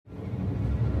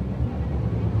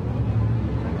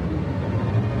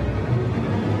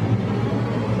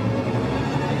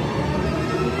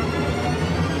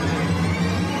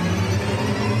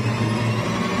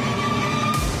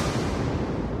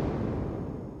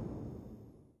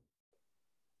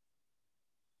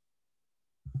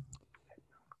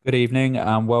Good evening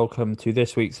and welcome to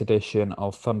this week's edition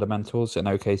of Fundamentals, an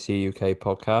OKC UK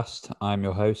podcast. I'm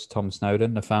your host, Tom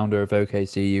Snowden, the founder of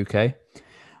OKC UK.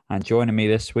 And joining me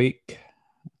this week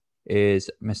is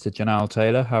Mr. Janelle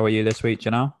Taylor. How are you this week,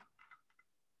 Janelle?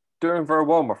 Doing very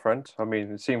well, my friend. I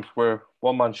mean, it seems we're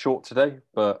one man short today,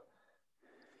 but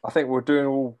I think we're doing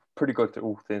all pretty good,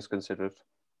 all things considered.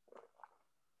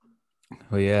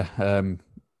 Well, yeah,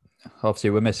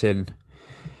 obviously we're missing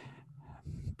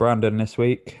Brandon this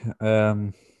week.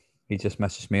 He just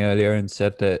messaged me earlier and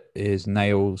said that his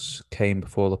nails came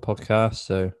before the podcast,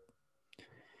 so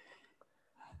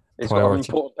It's got an priority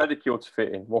important pedicure to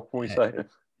fit in. What can we say?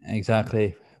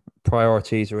 exactly.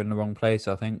 Priorities are in the wrong place,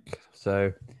 I think.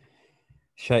 So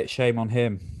shame on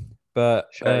him. But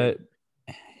Shame.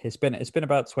 it's been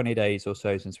about 20 days or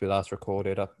so since we last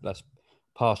recorded. That's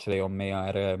partially on me. I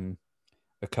had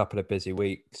a couple of busy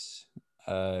weeks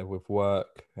with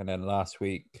work, and then last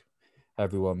week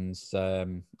everyone's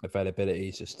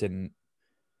availability just didn't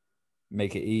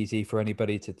make it easy for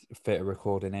anybody to fit a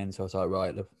recording in. So I was like,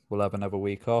 right, we'll have another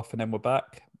week off, and then we're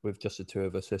back with just the two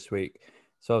of us this week.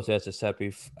 So obviously, as I said,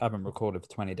 we haven't recorded for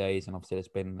 20 days, and obviously there's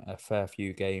been a fair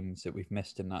few games that we've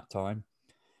missed in that time.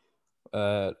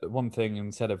 One thing,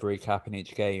 instead of recapping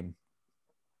each game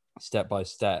step by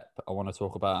step, I want to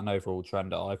talk about an overall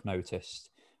trend that I've noticed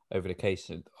over the case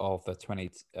of the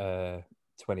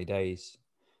 20 days.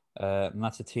 And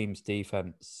that's the team's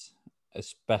defense,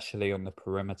 especially on the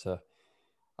perimeter.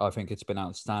 I think it's been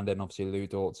outstanding. Obviously, Lou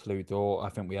Dort's Lou Dort. I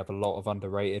think we have a lot of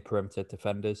underrated perimeter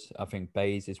defenders. I think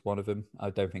Bays is one of them. I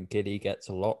don't think Giddy gets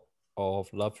a lot of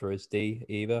love for his D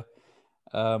either.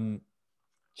 Um,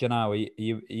 Janelle, are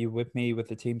you with me with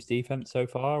the team's defense so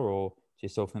far, or do you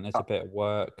still think there's I a bit of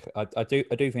work? I do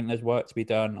think there's work to be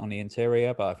done on the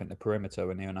interior, but I think the perimeter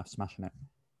we're near enough smashing it.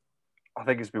 I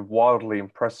think it's been wildly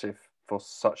impressive for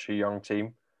such a young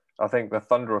team. I think the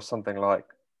Thunder are something like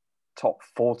top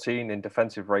 14 in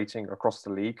defensive rating across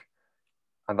the league.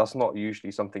 And that's not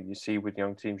usually something you see with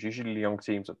young teams. Usually, young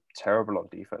teams are terrible on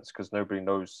defense because nobody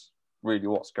knows really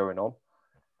what's going on.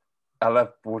 I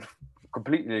would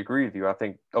completely agree with you. I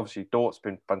think obviously Dort's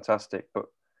been fantastic, but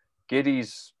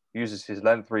Giddy's uses his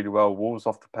length really well, walls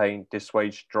off the paint,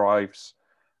 dissuades drives,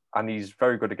 and he's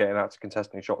very good at getting out to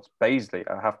contesting shots. Baisley,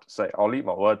 I have to say, I'll eat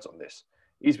my words on this.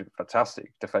 He's been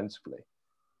fantastic defensively.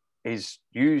 He's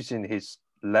using his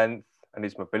length and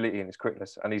his mobility and his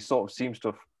quickness, and he sort of seems to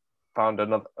have found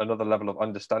another level of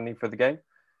understanding for the game.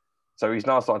 So he's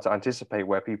now starting to anticipate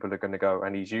where people are going to go,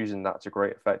 and he's using that to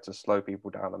great effect to slow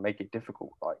people down and make it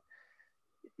difficult. Like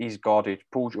he's guarded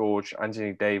Paul George,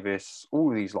 Anthony Davis,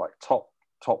 all these like top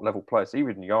level players,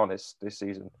 even Giannis this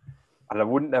season. And I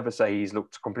wouldn't never say he's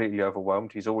looked completely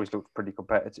overwhelmed. He's always looked pretty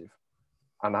competitive,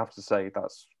 and I have to say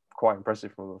that's quite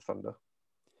impressive from the Thunder.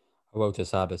 I will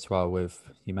just add as well with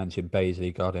you mentioned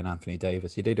Baisley guarding Anthony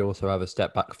Davis. He did also have a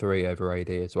step back three over AD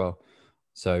as well.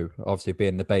 So obviously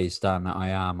being the Bays stan that I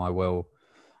am, I will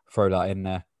throw that in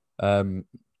there. Um,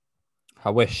 I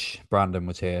wish Brandon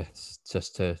was here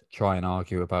just to try and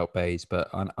argue about Bays, but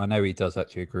I know he does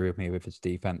actually agree with me with his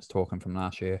defense talking from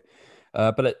last year.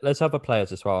 But let's have the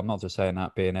players as well. I'm not just saying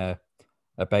that being a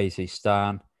Basie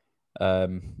stan.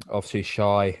 Obviously,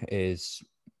 Shy.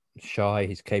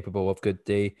 He's capable of good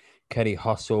D. Kenny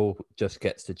Hustle just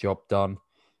gets the job done.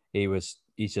 He's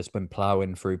just been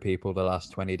plowing through people the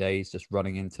last 20 days, just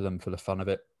running into them for the fun of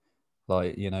it.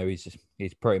 Like,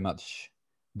 he's pretty much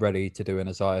ready to do an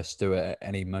Isaiah Stewart at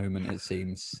any moment, it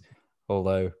seems.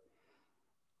 Although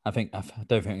I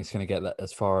don't think it's going to get that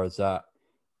as far as that.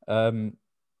 Um,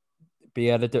 but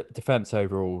yeah, the defense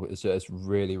overall has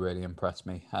really, really impressed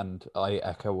me. And I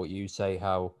echo what you say,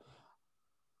 how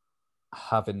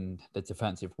having the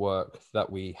defensive work that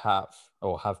we have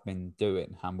or have been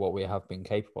doing and what we have been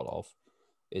capable of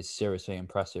is seriously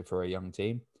impressive for a young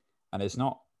team. And it's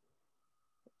not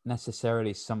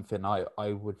necessarily something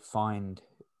I would find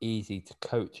easy to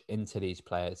coach into these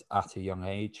players at a young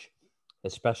age,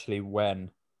 especially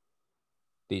when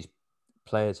these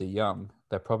players are young.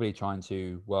 They're probably trying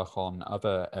to work on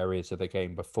other areas of the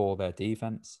game before their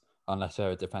defense, unless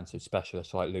they're a defensive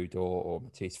specialist like Lou Dort or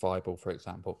Matisse Feibel, for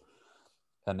example,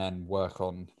 and then work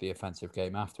on the offensive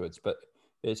game afterwards. But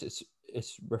it's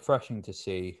refreshing to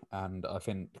see, and I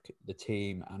think the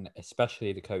team and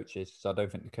especially the coaches, because I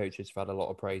don't think the coaches have had a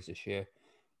lot of praise this year,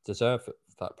 deserve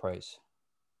that praise.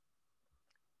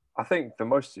 I think the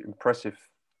most impressive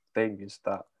thing is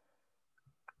that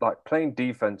like playing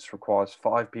defense requires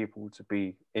five people to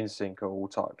be in sync at all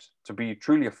times to be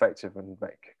truly effective and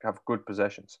have good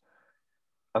possessions.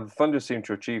 And the Thunder seem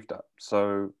to achieve that.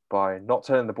 So by not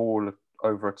turning the ball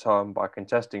over a ton, by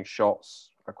contesting shots,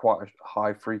 at quite a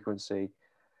high frequency,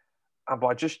 and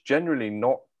by just generally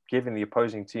not giving the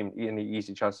opposing team any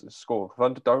easy chances to score. The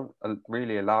Thunder don't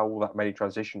really allow all that many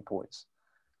transition points.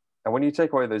 And when you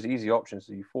take away those easy options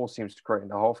that you force teams to create in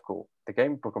the half court, the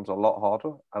game becomes a lot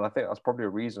harder. And I think that's probably a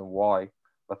reason why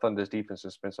the Thunder's defense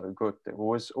has been so good. They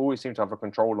always seem to have a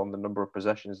control on the number of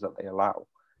possessions that they allow.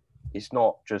 It's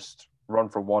not just run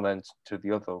from one end to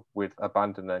the other with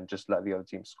abandon and just let the other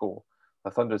team score.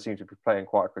 The Thunder seem to be playing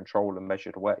quite a controlled and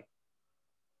measured way.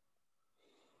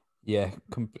 Yeah,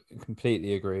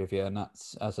 completely agree with you. And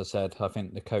that's, as I said, I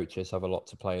think the coaches have a lot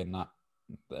to play in that.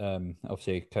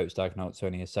 Obviously, Coach Dagnall's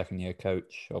only a second-year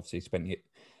coach. Obviously, spent a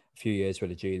few years with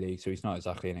the G League, so he's not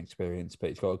exactly inexperienced, but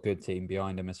he's got a good team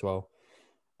behind him as well.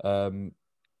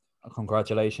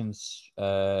 Congratulations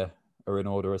are in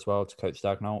order as well to Coach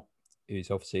Dagnall, who's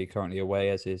obviously currently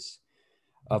away as his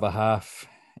other half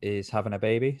is having a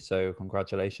baby. So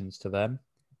congratulations to them.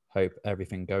 Hope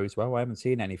everything goes well. I haven't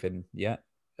seen anything yet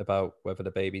about whether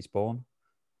the baby's born.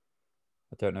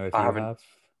 I don't know if you have.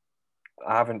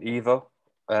 I haven't either.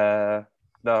 No,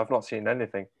 I've not seen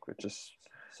anything.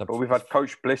 But we've had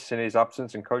Coach Bliss in his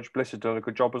absence, and Coach Bliss has done a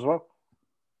good job as well.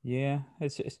 Yeah,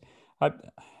 it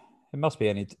must be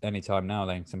any time now,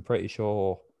 then. I'm pretty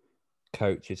sure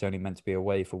Coach is only meant to be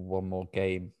away for one more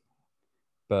game,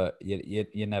 but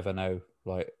you never know.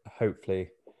 Like, hopefully,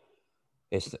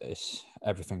 it's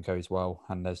everything goes well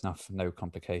and there's no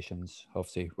complications.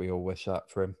 Obviously, we all wish that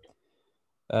for him.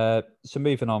 So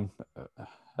moving on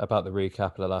about the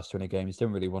recap of the last 20 games,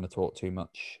 didn't really want to talk too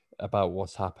much about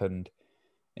what's happened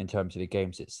in terms of the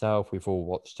games itself. We've all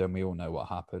watched them. We all know what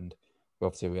happened.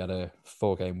 Obviously, we had a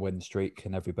 4-game win streak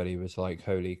and everybody was like,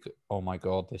 oh my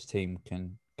God, this team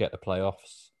can get the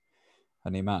playoffs.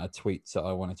 And the amount of tweets that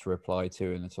I wanted to reply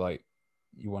to, and it's like,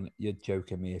 you're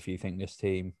joking me if you think this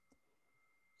team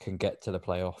can get to the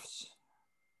playoffs.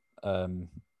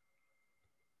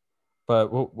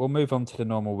 But we'll move on to the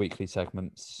normal weekly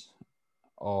segments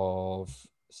of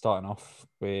starting off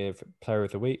with Player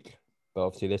of the Week. But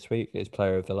obviously this week is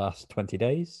Player of the last 20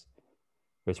 days,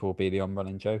 which will be the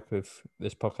on-running joke of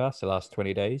this podcast, the last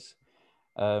 20 days.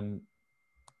 And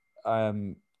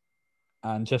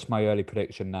just my early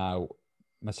prediction now,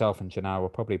 myself and Janelle were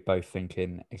probably both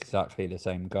thinking exactly the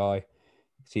same guy.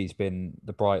 He's been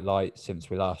the bright light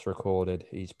since we last recorded.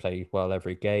 He's played well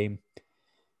every game.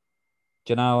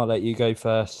 Janelle, I'll let you go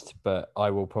first, but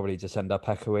I will probably just end up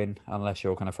echoing unless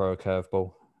you're going to throw a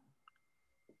curveball.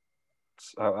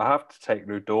 So I have to take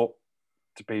Lu Dort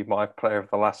to be my player of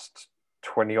the last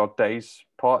 20-odd days,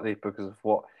 partly because of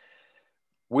what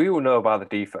we all know about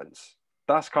the defense.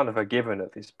 That's kind of a given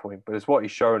at this point, but it's what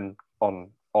he's shown on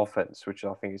offense, which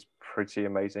I think is pretty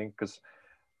amazing. Because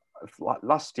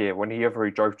last year, whenever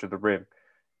he drove to the rim,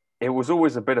 it was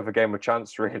always a bit of a game of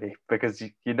chance, really, because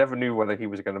you never knew whether he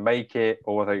was going to make it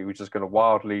or whether he was just going to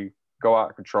wildly go out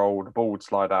of control, the ball would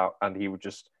slide out, and he would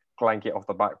just clank it off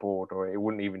the backboard, or it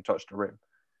wouldn't even touch the rim.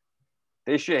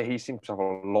 This year, he seems to have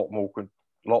a lot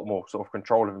more sort of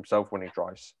control of himself when he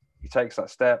drives. He takes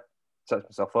that step, sets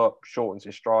himself up, shortens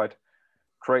his stride,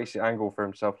 creates the angle for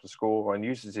himself to score, and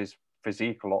uses his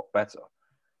physique a lot better.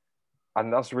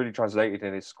 And that's really translated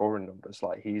in his scoring numbers.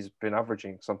 Like, he's been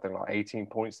averaging something like 18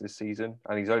 points this season,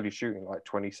 and he's only shooting like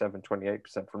 27,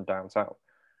 28% from downtown.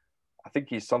 I think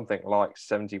he's something like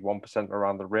 71%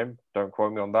 around the rim. Don't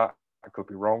quote me on that. I could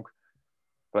be wrong.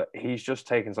 But he's just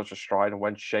taken such a stride. And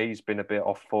when Shea's been a bit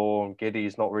off form,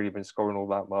 Giddey's not really been scoring all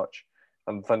that much,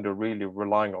 and the Thunder really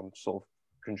relying on sort of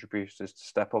contributors to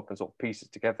step up and sort of piece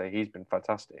it together, he's been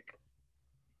fantastic.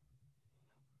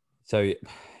 So,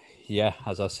 yeah,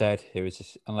 as I said, it was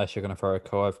just, unless you're going to throw a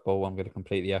curveball, I'm going to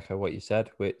completely echo what you said,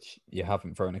 which you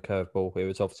haven't thrown a curveball. It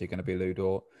was obviously going to be Lu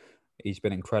Dort. He's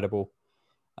been incredible.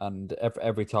 And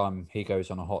every time he goes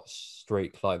on a hot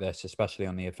streak like this, especially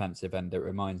on the offensive end, it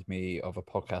reminds me of a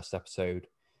podcast episode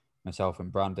myself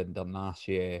and Brandon done last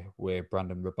year with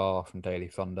Brandon Rabar from Daily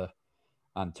Thunder.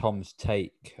 And Tom's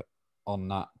take on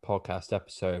that podcast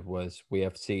episode was, we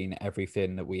have seen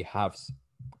everything that we have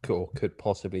or could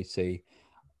possibly see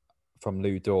from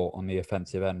Lu Dort on the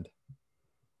offensive end.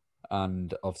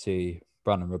 And obviously,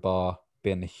 Brandon Rabar,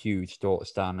 being the huge Dort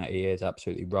stan that he is,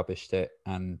 absolutely rubbished it.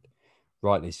 And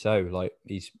rightly so. Like,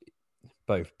 he's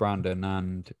both Brandon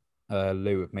and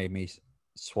Lou have made me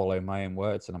swallow my own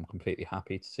words, and I'm completely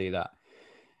happy to see that.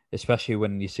 Especially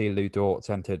when you see Lu Dort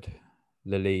entered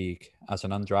the league as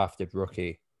an undrafted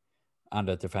rookie and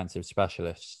a defensive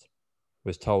specialist,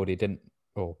 was told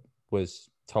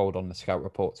on the scout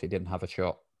reports he didn't have a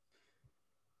shot.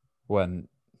 When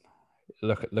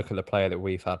look at the player that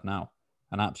we've had now,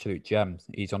 an absolute gem.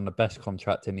 He's on the best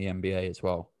contract in the NBA as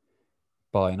well.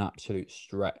 by an absolute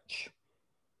stretch,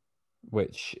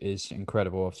 which is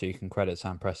incredible. Obviously, you can credit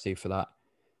Sam Presti for that.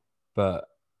 But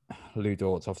Lou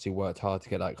Dort's obviously worked hard to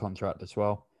get that contract as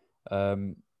well. But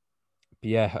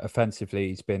yeah, offensively,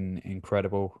 he's been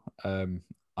incredible. I'm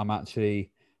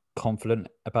actually confident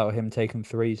about him taking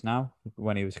threes now.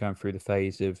 When he was going through the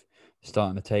phase of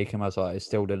starting to take him, I was like, it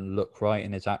still didn't look right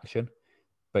in his action.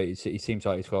 But he seems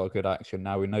like he's got a good action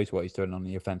now. He knows what he's doing on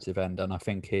the offensive end. And I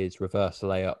think his reverse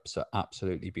layups are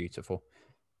absolutely beautiful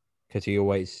because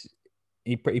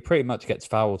he pretty much gets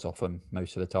fouls off them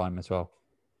most of the time as well.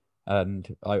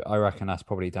 And I reckon that's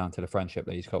probably down to the friendship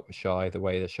that he's got with Shai, the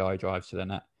way that Shai drives to the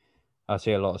net. I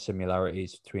see a lot of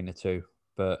similarities between the two.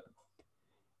 But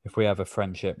if we have a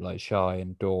friendship like Shai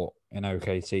and Dort in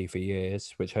OKC for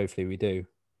years, which hopefully we do,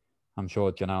 I'm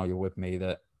sure, Janelle, you're with me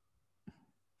that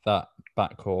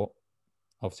backcourt,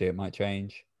 obviously it might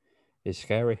change, is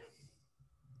scary.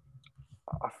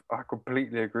 I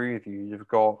completely agree with you. You've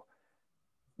got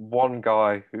one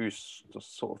guy who's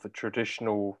just sort of the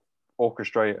traditional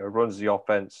orchestrator, runs the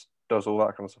offense, does all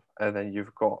that kind of stuff. And then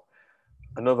you've got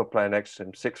another player next to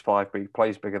him, 6'5", but he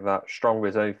plays bigger than that, stronger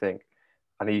as anything.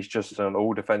 And he's just an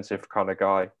all-defensive kind of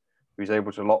guy who's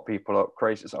able to lock people up,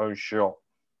 creates his own shot,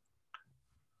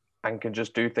 and can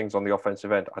just do things on the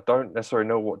offensive end. I don't necessarily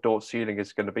know what Dort's ceiling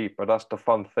is going to be, but that's the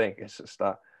fun thing. It's just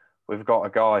that we've got a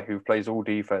guy who plays all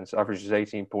defense, averages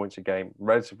 18 points a game,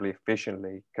 relatively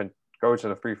efficiently, can go to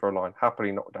the free throw line,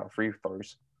 happily knock down free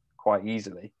throws quite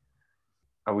easily.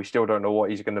 And we still don't know what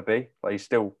he's going to be. Like, he's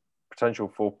still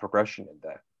potential for progression in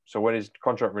there. So when his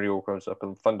contract renewal comes up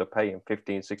and Thunder pay him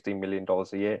 $15-16 million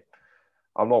a year,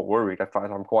 I'm not worried. In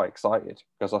fact, I'm quite excited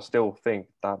because I still think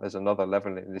that there's another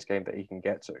level in this game that he can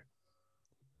get to.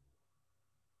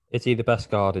 Is he the best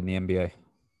guard in the NBA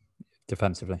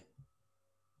defensively?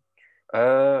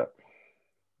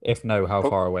 If no, how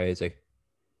far away is he?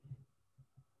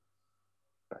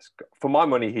 For my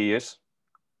money, he is.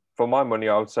 For my money,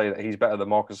 I would say that he's better than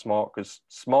Marcus Smart because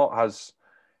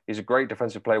he's a great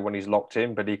defensive player when he's locked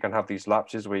in, but he can have these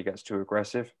lapses where he gets too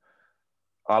aggressive.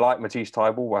 I like Matisse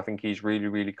Thybulle. I think he's really,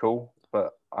 really cool,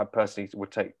 but I personally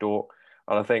would take Dort.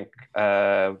 And I think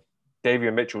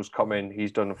Davion Mitchell's come in.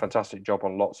 He's done a fantastic job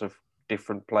on lots of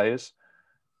different players,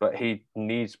 but he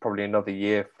needs probably another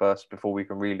year first before we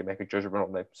can really make a judgment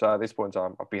on him. So at this point in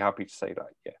time, I'd be happy to say that,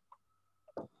 yeah.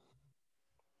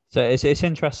 So it's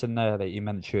interesting there that you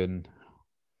mentioned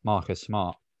Marcus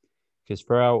Smart, because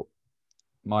throughout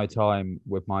my time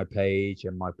with my page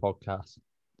and my podcast,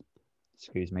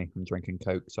 excuse me, I'm drinking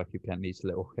Coke, so I keep getting these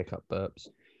little hiccup burps.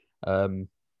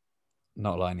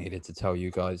 Not that I needed to tell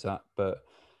you guys that, but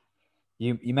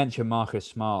you mentioned Marcus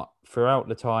Smart. Throughout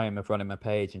the time of running my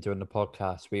page and doing the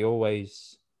podcast,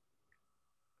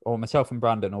 myself and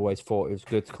Brandon always thought it was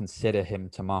good to consider him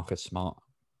to Marcus Smart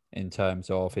in terms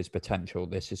of his potential.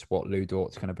 This is what Lou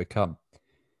Dort's going to become.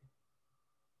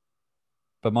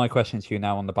 But my question to you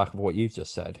now on the back of what you've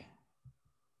just said,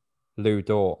 Lou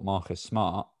Dort, Marcus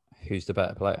Smart, who's the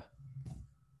better player?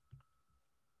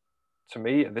 To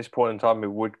me, at this point in time,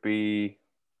 it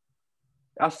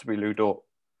has to be Lou Dort.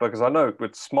 Because I know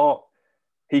with Smart,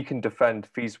 he can defend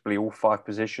feasibly all 5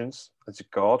 positions as a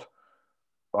guard.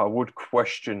 But I would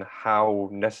question how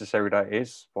necessary that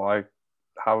is. How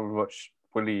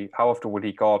often will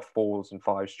he guard 4s and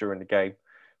 5s during the game?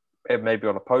 It may be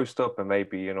on a post-up, and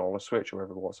maybe on a switch or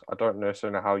whatever it was. I don't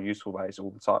necessarily know how useful that is all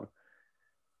the time.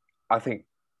 I think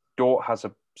Dort has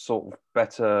a sort of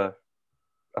better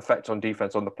effect on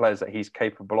defense on the players that he's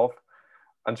capable of.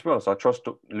 And to be honest, I trust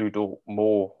Lou Dort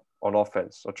more on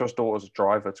offense. I trust Dort as a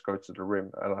driver to go to the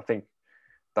rim. And I think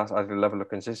that's added a level of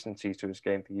consistency to his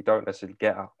game that you don't necessarily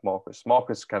get at Marcus.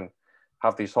 Marcus can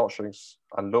have these hot strings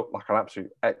and look like an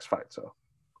absolute X factor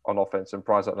on offense and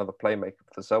prize out another playmaker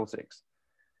for the Celtics.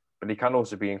 But he can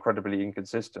also be incredibly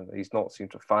inconsistent. He's not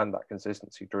seemed to find that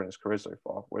consistency during his career so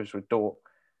far. Whereas with Dort,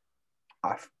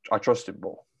 I trust him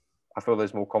more. I feel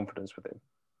there's more confidence with him.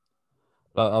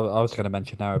 I was going to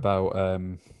mention now about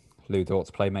Lou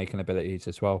Dort's playmaking abilities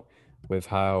as well, with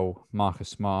how Marcus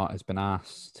Smart has been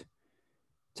asked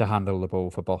to handle the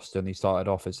ball for Boston. He started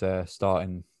off as their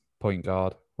starting point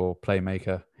guard or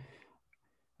playmaker,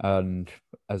 and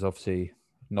has obviously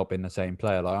not been the same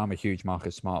player. Like, I'm a huge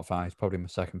Marcus Smart fan. He's probably my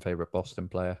second favorite Boston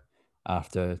player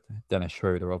after Dennis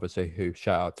Schroeder, obviously, who,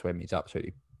 shout out to him, he's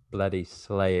absolutely bloody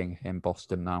slaying in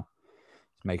Boston now.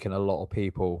 He's making a lot of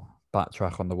people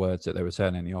backtrack on the words that they were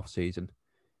saying in the offseason.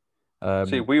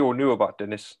 See, we all knew about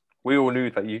Dennis. We all knew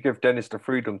that you give Dennis the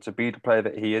freedom to be the player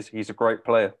that he is. He's a great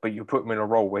player, but you put him in a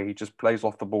role where he just plays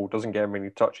off the ball, doesn't get many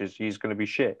touches. He's going to be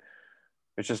shit.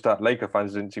 It's just that Laker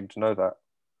fans didn't seem to know that.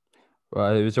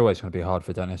 Well, it was always going to be hard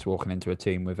for Dennis walking into a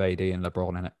team with AD and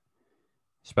LeBron in it,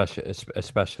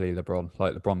 especially LeBron.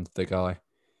 Like LeBron's the guy.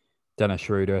 Dennis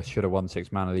Schroeder should have won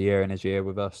Sixth Man of the Year in his year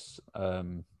with us.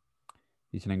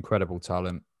 He's an incredible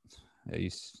talent.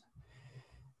 He's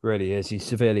really is. He's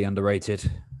severely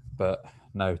underrated. But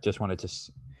no, just wanted to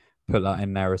put that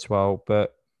in there as well.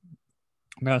 But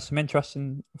some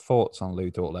interesting thoughts on Lou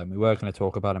Dort. We were going to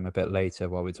talk about him a bit later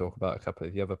while we talk about a couple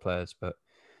of the other players, but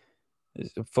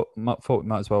thought we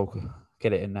might as well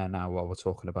get it in there now while we're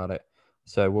talking about it.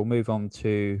 So we'll move on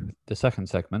to the second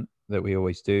segment that we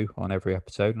always do on every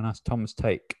episode, and that's Tom's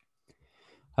take.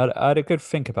 I had a good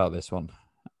think about this one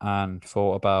and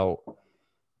thought about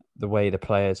the way the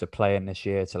players are playing this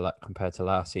year compared to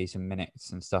last season,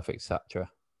 minutes and stuff,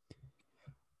 etc.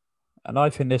 And I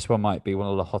think this one might be one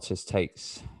of the hottest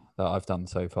takes that I've done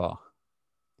so far.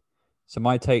 So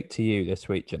my take to you this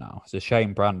week, Janelle, it's a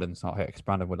shame Brandon's not here because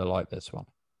Brandon would have liked this one.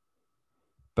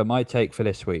 But my take for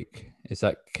this week is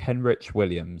that Kenrich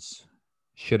Williams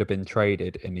should have been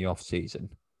traded in the off-season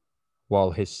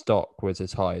while his stock was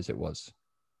as high as it was.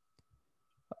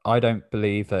 I don't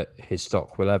believe that his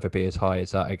stock will ever be as high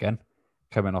as that again,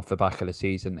 coming off the back of the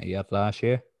season that he had last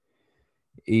year.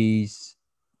 I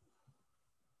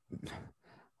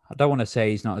don't want to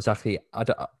say he's not exactly...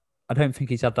 I don't think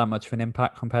he's had that much of an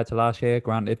impact compared to last year.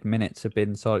 Granted, minutes have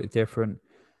been slightly different.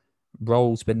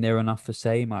 Role's been near enough the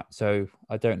same. So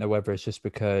I don't know whether it's just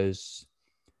because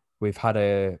we've had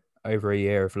over a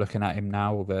year of looking at him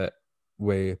now that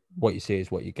what you see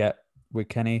is what you get with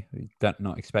Kenny. We're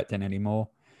not expecting any more.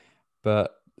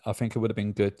 But I think it would have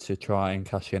been good to try and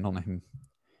cash in on him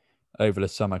over the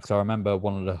summer, because I remember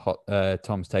one of the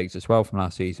Tom's takes as well from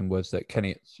last season was that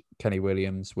Kenny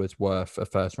Williams was worth a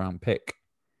first-round pick.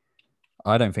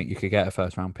 I don't think you could get a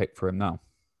first-round pick for him now.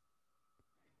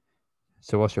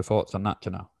 So what's your thoughts on that,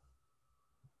 Janelle?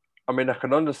 I mean, I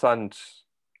can understand.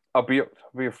 I'll be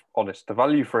honest. The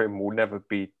value for him will never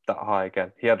be that high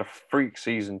again. He had a freak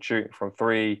season shooting from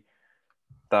three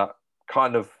that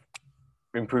kind of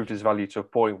improved his value to a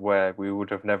point where we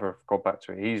would have never gone back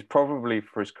to it. He's probably,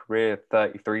 for his career,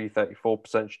 33,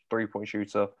 34% three-point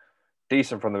shooter,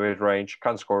 decent from the mid-range,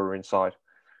 can score inside.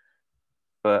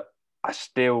 But I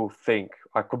still think,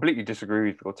 I completely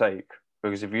disagree with your take,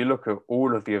 because if you look at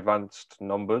all of the advanced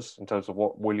numbers in terms of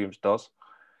what Williams does,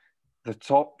 the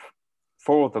top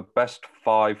four of the best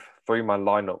 5 three-man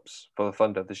lineups for the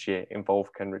Thunder this year involve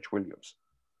Kenrich Williams.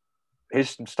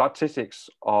 His statistics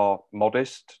are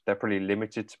modest. They're pretty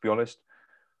limited, to be honest.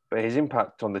 But his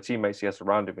impact on the teammates he has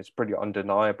around him is pretty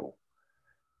undeniable.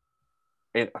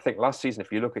 I think last season,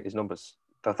 if you look at his numbers,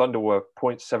 the Thunder were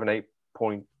 0.78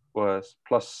 was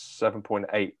plus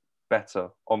 7.8 better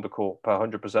on the court per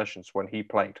 100 possessions when he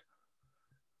played.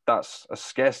 That's a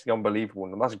scarcely unbelievable,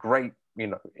 and that's great,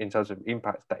 in terms of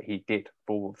impact that he did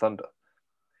for the Thunder.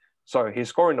 So his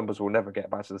scoring numbers will never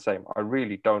get back to the same. I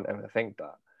really don't ever think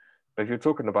that. But if you're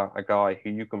talking about a guy who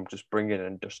you can just bring in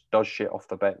and just does shit off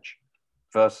the bench,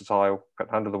 versatile, can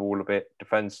handle the ball a bit,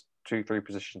 defends 2-3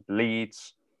 positions,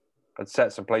 leads, and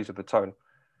sets and plays with the tone,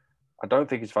 I don't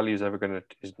think his value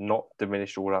is not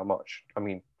diminished all that much. I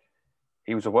mean,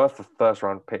 he was worth a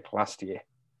first-round pick last year.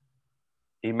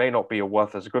 He may not be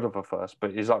worth as good of a first,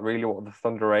 but is that really what the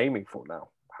Thunder are aiming for now?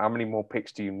 How many more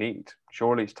picks do you need?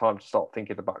 Surely it's time to start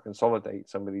thinking about consolidating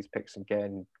some of these picks and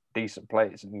getting decent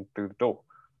players in through the door.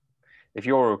 If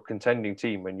you're a contending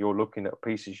team and you're looking at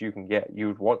pieces you can get,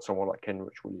 you'd want someone like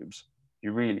Kenrich Williams.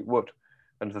 You really would.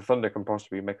 And if the Thunder can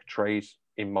possibly make a trade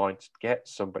in mind to get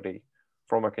somebody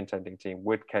from a contending team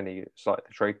with Kenny, it's like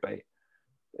the trade bait.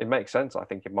 It makes sense, I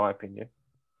think, in my opinion.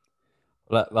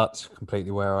 That's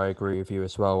completely where I agree with you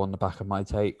as well on the back of my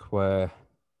take, where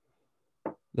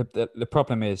the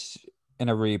problem is in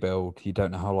a rebuild, you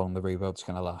don't know how long the rebuild's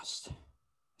going to last.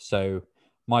 So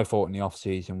my thought in the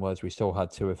off-season was we still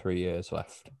had 2 or 3 years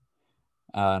left.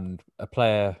 And a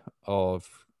player of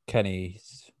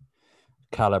Kenny's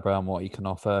caliber and what he can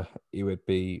offer, he would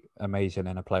be amazing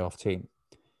in a playoff team.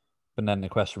 But then the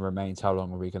question remains, how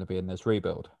long are we going to be in this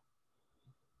rebuild?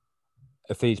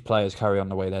 If these players carry on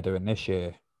the way they're doing this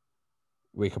year,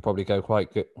 we could probably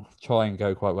try and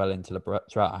go quite well into the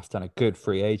draft and a good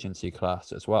free agency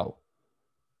class as well,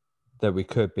 that we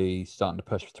could be starting to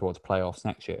push towards playoffs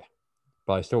next year.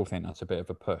 But I still think that's a bit of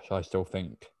a push. I still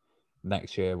think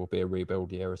next year will be a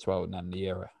rebuild year as well, and then the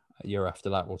year after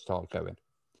that will start going.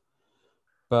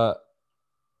 But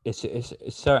it's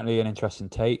certainly an interesting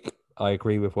take. I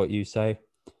agree with what you say.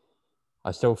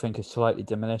 I still think it's slightly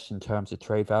diminished in terms of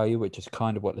trade value, which is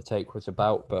kind of what the take was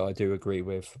about. But I do agree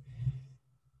with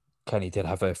Kenny did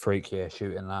have a freak year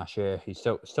shooting last year. He's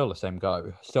still the same guy.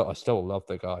 I still love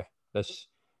the guy. There's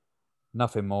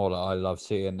nothing more that I love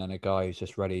seeing than a guy who's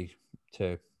just ready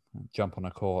to jump on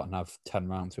a court and have 10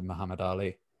 rounds with Muhammad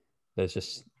Ali. There's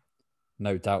just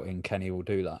no doubting Kenny will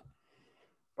do that.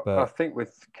 I But think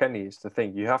with Kenny, it's the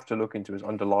thing, you have to look into his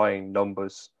underlying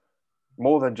numbers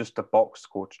more than just the box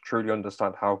score to truly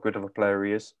understand how good of a player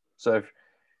he is. So if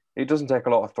he doesn't take a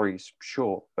lot of threes,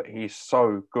 sure, but he's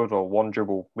so good on one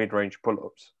dribble mid-range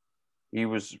pull-ups. He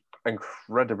was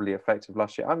incredibly effective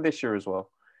last year and this year as well.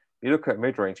 You look at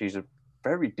mid-range, he's a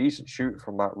very decent shooter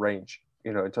from that range,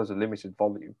 in terms of limited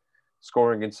volume.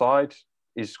 Scoring inside,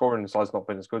 his scoring inside's not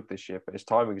been as good this year, but his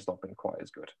timing has not been quite as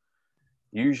good.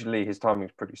 Usually his timing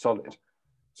is pretty solid.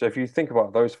 So if you think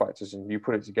about those factors and you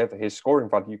put it together, his scoring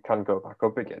value can go back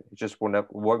up again. It just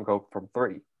won't go up from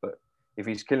 3. But if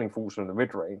he's killing fools from the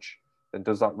mid-range, then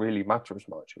does that really matter as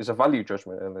much? It's a value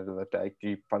judgment at the end of the day. Do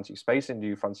you fancy spacing? Do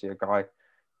you fancy a guy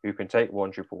who can take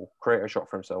one dribble, create a shot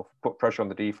for himself, put pressure on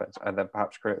the defense, and then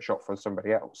perhaps create a shot for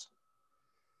somebody else?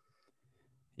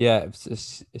 yeah,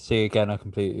 see, again, I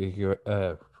completely agree.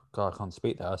 God, I can't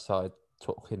speak there. I started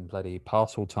talking bloody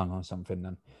parcel tongue or something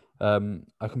then.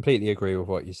 I completely agree with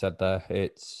what you said there.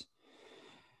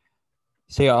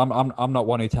 I'm not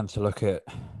one who tends to look at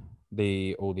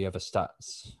all the other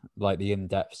stats, like the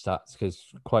in-depth stats,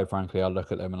 because quite frankly, I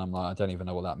look at them and I'm like, I don't even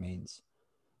know what that means.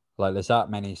 Like, there's that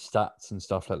many stats and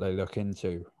stuff that they look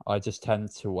into. I just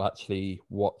tend to actually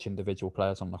watch individual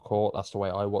players on the court. That's the way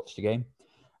I watch the game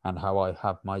and how I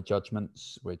have my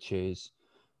judgments, which is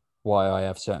why I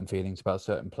have certain feelings about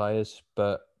certain players.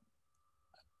 But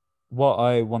what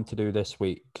I want to do this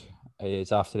week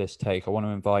is, after this take, I want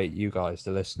to invite you guys,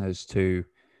 the listeners, to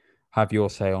have your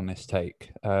say on this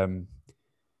take. Send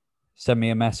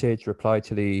me a message, reply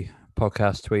to the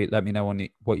podcast tweet. Let me know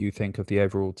what you think of the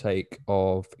overall take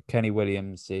of Kenny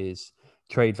Williams'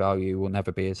 trade value will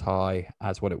never be as high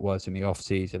as what it was in the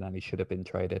offseason and he should have been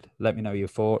traded. Let me know your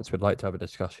thoughts. We'd like to have a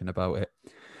discussion about it.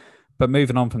 But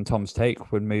moving on from Tom's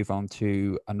take, we'll move on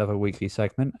to another weekly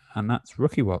segment, and that's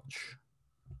Rookie Watch.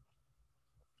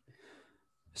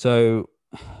 So,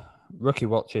 Rookie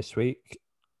Watch this week,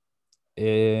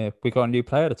 we got a new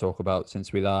player to talk about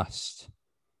since we last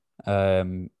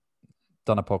done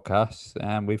a podcast,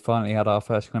 and we finally had our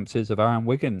first glimpses of Aaron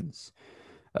Wiggins.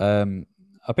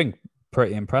 I've been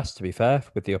pretty impressed, to be fair,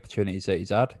 with the opportunities that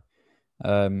he's had.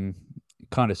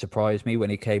 Kind of surprised me when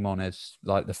he came on as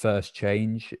like the first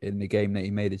change in the game that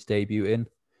he made his debut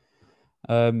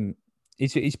in.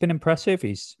 He's been impressive.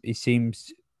 He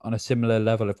seems on a similar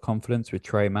level of confidence with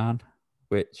Trey Mann,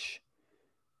 which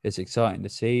is exciting to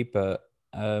see. But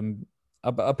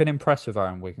I've been impressed with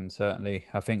Aaron Wiggins, certainly.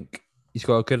 I think he's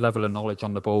got a good level of knowledge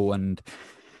on the ball, and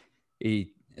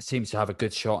he seems to have a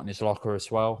good shot in his locker as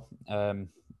well.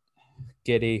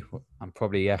 Giddy, I'm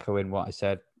probably echoing what I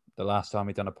said the last time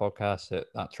we done a podcast,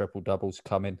 that triple-double's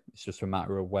coming. It's just a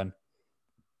matter of when.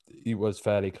 He was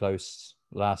fairly close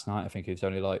last night. I think he was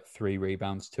only like 3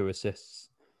 rebounds, 2 assists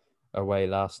away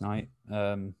last night.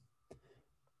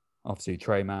 Obviously,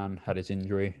 Trey Mann had his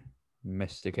injury,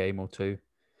 missed a game or 2.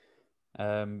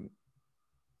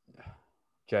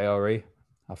 JRE,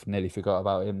 I've nearly forgot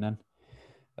about him then.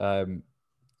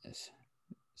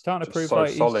 Starting to prove so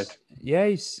like solid.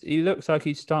 He looks like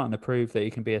he's starting to prove that he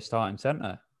can be a starting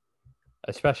centre,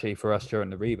 especially for us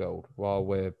during the rebuild, while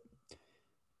we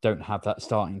don't have that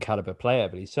starting caliber player.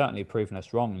 But he's certainly proven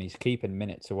us wrong, and he's keeping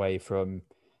minutes away from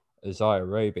Isaiah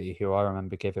Roby, who I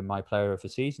remember giving my player of the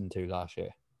season to last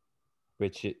year,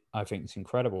 which I think is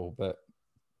incredible, but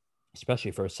especially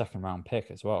for a second-round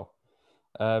pick as well.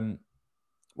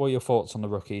 What are your thoughts on the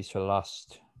rookies for the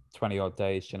last 20-odd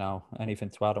days, Janelle?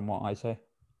 Anything to add on what I say?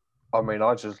 I mean,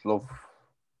 I just love,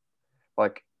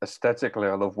 like, aesthetically,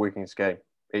 I love Wiggins' game.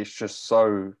 It's just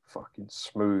so fucking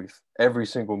smooth. Every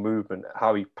single movement,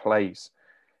 how he plays,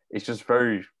 it's just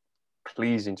very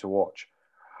pleasing to watch.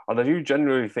 And I do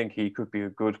genuinely think he could be a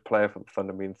good player for the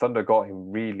Thunder. I mean, Thunder got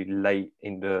him really late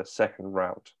in the second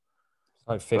round.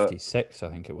 Like 56, I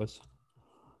think it was.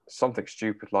 Something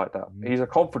stupid like that. He's a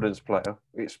confidence player.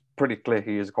 It's pretty clear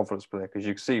he is a confidence player because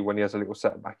you can see when he has a little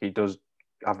setback, he does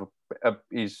have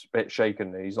he's a bit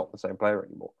shaken and he's not the same player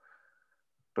anymore.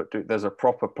 But dude, there's a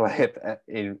proper player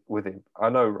with him. I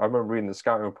remember reading the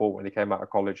scouting report when he came out of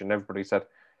college and everybody said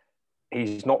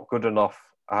he's not good enough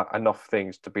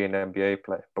things to be an NBA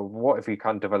player. But what if he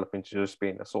can develop into just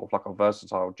being a sort of like a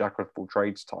versatile jack of all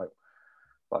trades type?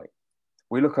 Like,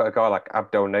 we look at a guy like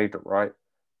Abdel Nader, right?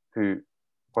 Who,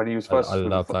 when he was first... I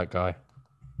love that guy.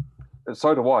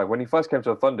 So do I. When he first came to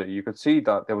the Thunder, you could see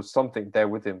that there was something there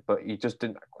with him, but he just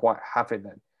didn't quite have it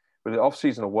then. With the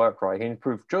off-season of work, right, he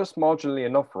improved just marginally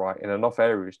enough, right, in enough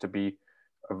areas to be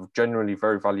a genuinely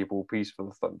very valuable piece for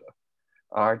the Thunder.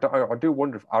 I do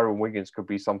wonder if Aaron Wiggins could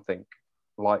be something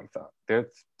like that. The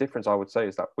difference I would say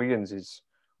is that Wiggins is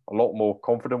a lot more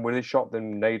confident with his shot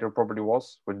than Nader probably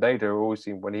was. With Nader, always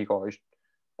seemed when he got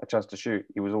a chance to shoot,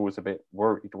 he was always a bit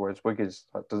worried, whereas Wiggins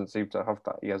doesn't seem to have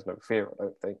that. He has no fear, I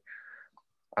don't think.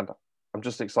 And I'm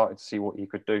just excited to see what he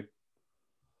could do.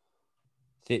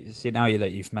 See now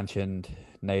that you've mentioned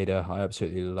Nader, I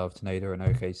absolutely loved Nader and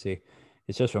OKC.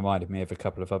 It's just reminded me of a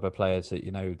couple of other players that,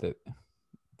 that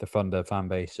the Thunder fan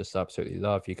base just absolutely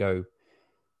love. You go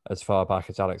as far back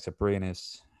as Alex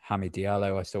Abrines, Hamid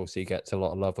Diallo, I still see gets a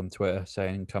lot of love on Twitter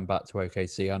saying come back to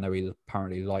OKC. I know he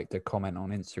apparently liked a comment on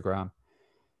Instagram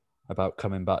about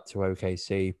coming back to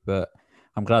OKC, but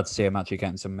I'm glad to see him actually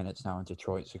getting some minutes now in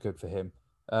Detroit, so good for him.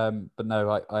 But no,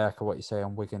 I echo what you say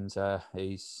on Wiggins.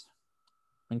 He's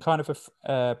been kind of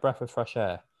a breath of fresh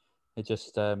air. It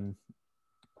just, I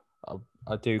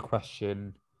do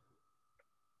question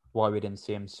why we didn't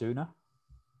see him sooner.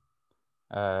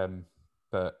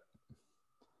 But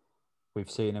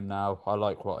we've seen him now. I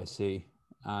like what I see,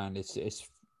 and it's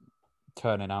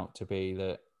turning out to be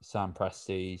that Sam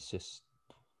Presti's just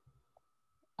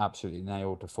absolutely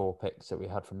nailed the 4 picks that we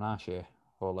had from last year.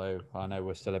 Although I know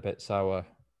we're still a bit sour,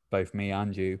 both me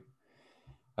and you,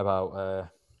 about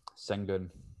Sengun.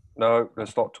 No,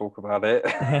 let's not talk about it.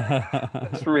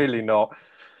 It's really not.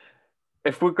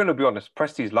 If we're going to be honest,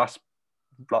 Presti's last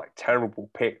terrible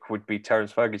pick would be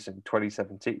Terence Ferguson in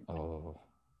 2017. Oh.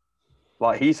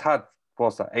 He's had,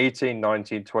 what's that, 18,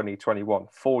 19, 20, 21,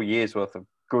 4 years worth of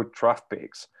good draft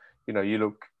picks. You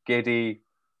look Giddy,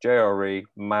 JRE,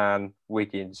 Mann,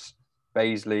 Wiggins,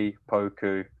 Baisley,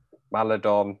 Poku,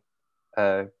 Maladon.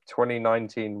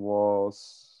 2019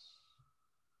 was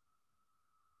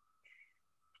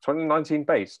 2019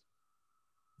 base.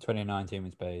 2019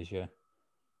 was base, yeah.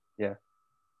 Yeah.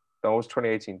 That was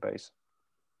 2018 base.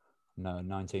 No,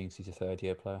 19, he's a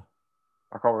third-year player.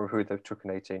 I can't remember who they took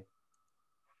in 18.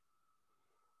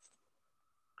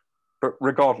 But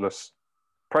regardless,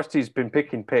 Presti's been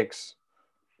picking picks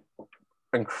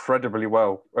incredibly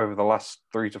well over the last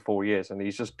 3 to 4 years, and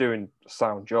he's just doing a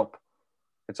sound job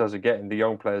in terms of getting the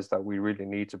young players that we really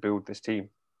need to build this team.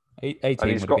 18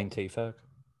 would have been T-Ferg.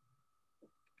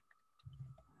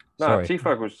 No,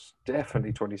 T-Ferg was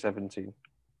definitely 2017.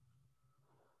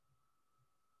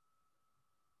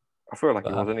 I feel like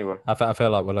it was anyway. I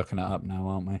feel like we're looking it up now,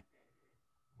 aren't we?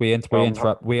 We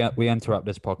interrupt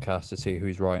this podcast to see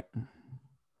who's right.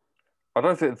 I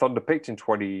don't think the Thunder picked in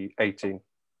 2018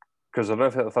 because I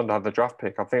don't think the Thunder had the draft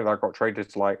pick. I think that got traded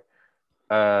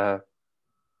to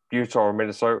Utah or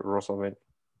Minnesota or something.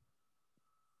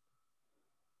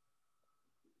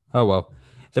 Oh well,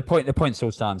 the point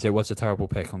still stands. It was a terrible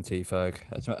pick on T-Ferg.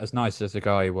 As nice as the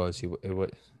guy was,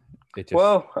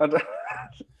 Well,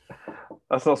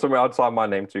 that's not something I'd sign my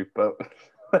name to, but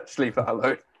let's leave that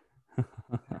alone.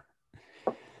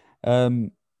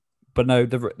 But no,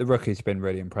 the rookie's been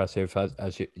really impressive,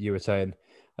 as you were saying.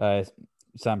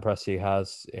 Sam Presti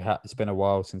it's been a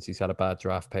while since he's had a bad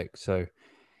draft pick, so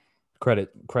credit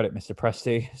Mr.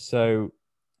 Presti. So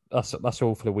that's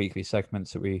all for the weekly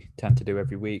segments that we tend to do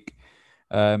every week.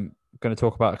 Going to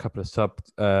talk about a couple of sub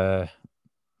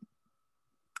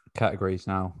categories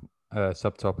now,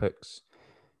 subtopics.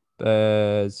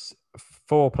 There's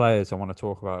 4 players I want to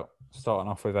talk about,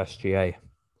 starting off with SGA.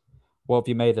 What have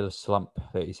you made of the slump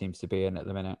that he seems to be in at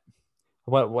the minute?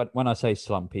 Well, when I say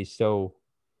slump, he's still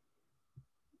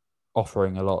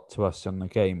offering a lot to us on the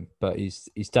game, but he's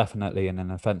definitely in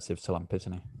an offensive slump,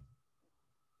 isn't he?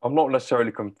 I'm not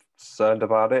necessarily concerned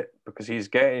about it because he's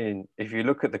getting, if you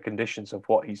look at the conditions of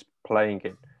what he's playing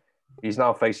in, he's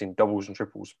now facing doubles and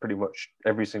triples pretty much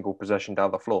every single possession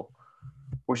down the floor,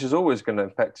 which is always going to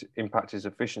impact his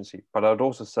efficiency. But I'd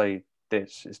also say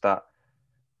this, is that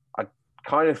I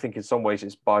kind of think in some ways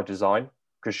it's by design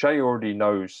because Shea already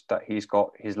knows that he's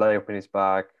got his layup in his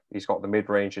bag, he's got the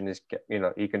mid-range and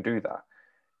he can do that.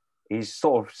 He's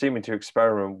sort of seeming to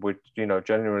experiment with,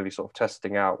 generally sort of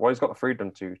testing out what he's got the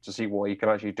freedom to see what he can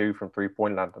actually do from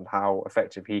three-point land and how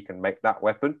effective he can make that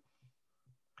weapon.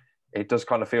 It does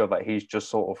kind of feel that he's just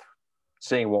sort of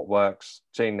seeing what works,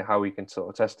 seeing how he can sort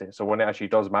of test it. So when it actually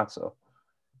does matter,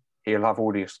 he'll have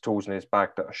all these tools in his bag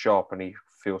that are sharp and he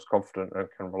feels confident and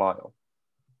can rely on.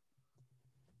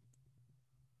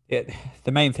 Yeah,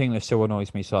 the main thing that still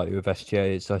annoys me slightly with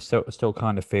SGA is I still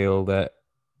kind of feel that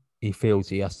he feels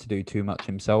he has to do too much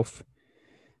himself.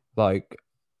 Like,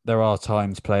 there are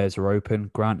times players are open.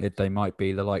 Granted, they might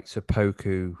be the likes of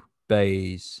Poku,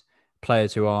 Bays,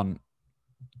 players who aren't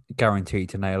guaranteed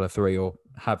to nail a 3 or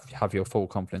have your full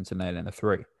confidence in nailing a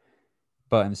 3.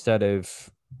 But instead of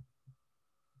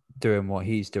doing what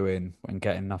he's doing and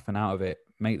getting nothing out of it,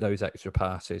 make those extra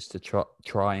passes to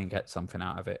try and get something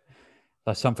out of it.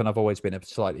 That's something I've always been a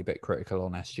slightly bit critical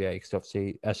on SGA, because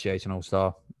obviously SGA is an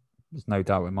all-star. There's no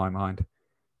doubt in my mind.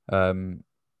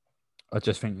 I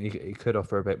just think he could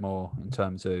offer a bit more in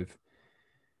terms of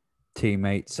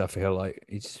teammates. I feel like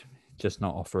he's just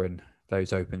not offering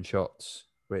those open shots,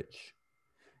 which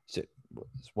is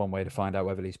one way to find out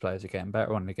whether these players are getting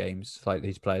better on the games. Like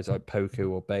these players like Poku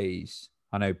or Bays.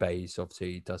 I know Bays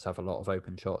obviously does have a lot of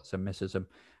open shots and misses them,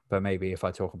 but maybe if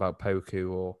I talk about Poku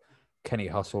or Kenny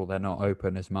Hustle, they're not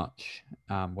open as much.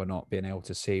 We're not being able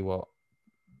to see what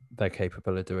they're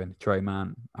capable of doing. Trey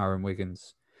Mann, Aaron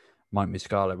Wiggins, Mike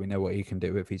Muscala, we know what he can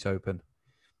do if he's open.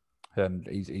 And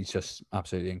he's just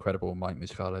absolutely incredible, Mike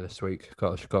Muscala, this week.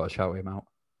 Got to shout him out.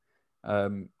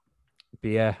 But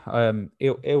yeah,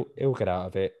 he'll get out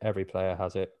of it. Every player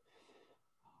has it.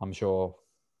 I'm sure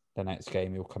the next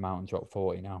game he'll come out and drop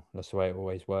 40 now. That's the way it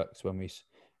always works.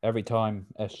 Every time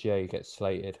SGA gets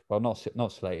slated, well,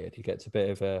 not slated, he gets a bit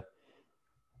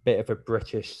of a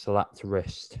British slap to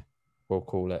wrist, we'll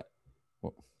call it.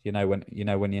 You know when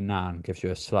your nan gives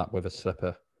you a slap with a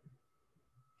slipper.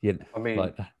 I mean,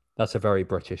 like that's a very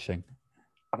British thing.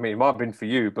 I mean, it might have been for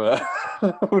you, but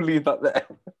we'll leave that there.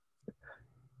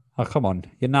 Oh, come on.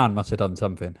 Your nan must have done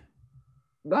something.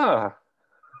 Nah,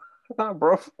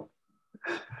 bro.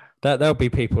 There'll be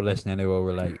people listening who will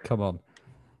relate. Come on.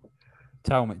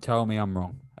 Tell me I'm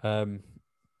wrong.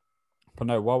 But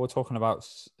no, while we're talking about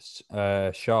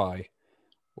Shy,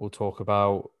 we'll talk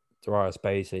about Darius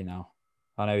Bazley now.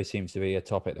 I know he seems to be a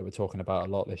topic that we're talking about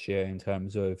a lot this year in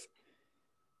terms of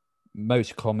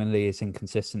most commonly his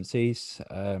inconsistencies.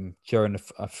 I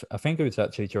think it was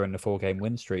actually during the 4-game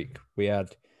win streak, we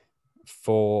had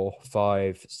 4 or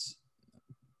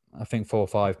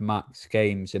 5 max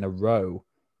games in a row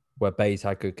where Bays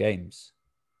had good games.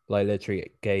 Like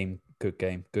literally good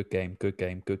game.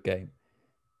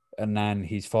 And then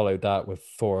he's followed that with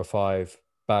 4 or 5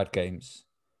 bad games.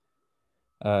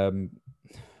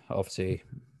 Obviously,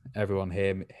 everyone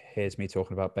hears me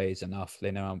talking about Bays enough.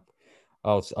 They know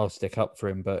I'll stick up for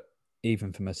him, but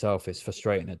even for myself, it's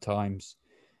frustrating at times.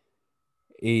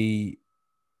 He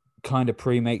kind of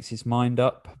pre-makes his mind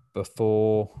up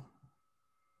before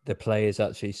the players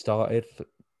actually started.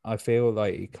 I feel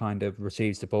like he kind of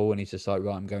receives the ball and he's just like,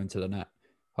 right, I'm going to the net.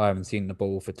 I haven't seen the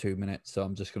ball for 2 minutes, so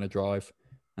I'm just going to drive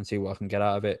and see what I can get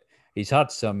out of it. He's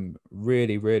had some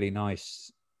really, really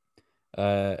nice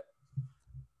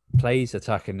plays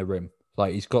attacking the rim.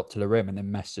 Like he's got to the rim and then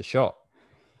messed a shot,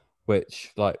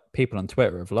 which like people on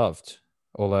Twitter have loved.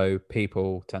 Although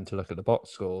people tend to look at the box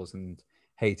scores and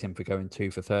hate him for going 2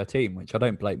 for 13, which I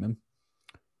don't blame him.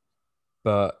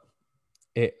 But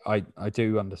I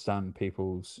do understand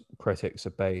people's critics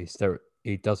of Bays.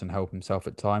 He doesn't help himself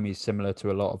at time. He's similar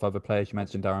to a lot of other players. You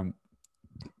mentioned Aaron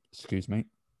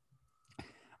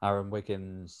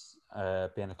Wiggins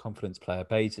being a confidence player.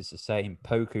 Bays is the same.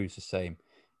 Poku's the same.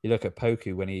 You look at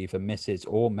Poku, when he either misses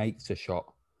or makes a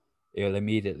shot, he'll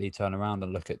immediately turn around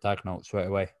and look at Dagnall straight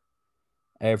away.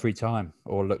 Every time.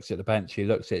 Or looks at the bench. He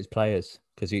looks at his players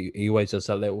because he always does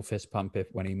a little fist pump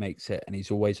when he makes it, and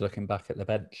he's always looking back at the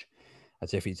bench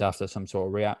as if he's after some sort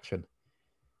of reaction.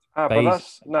 But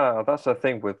that's the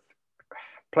thing with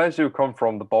players who come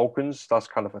from the Balkans. That's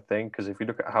kind of a thing, because if you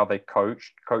look at how they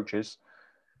coaches,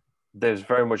 there's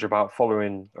very much about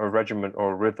following a regiment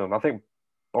or a rhythm. I think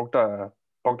Bogdan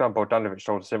Bogdanovic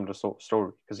told a similar sort of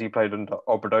story because he played under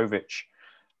Obradovic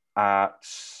at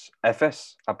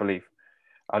FS, I believe.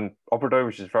 And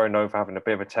Obradovic is very known for having a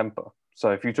bit of a temper.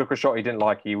 So if you took a shot he didn't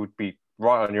like, he would be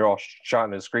right on your arse,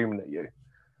 shouting and screaming at you.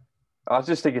 I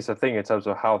just think it's a thing in terms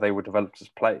of how they were developed as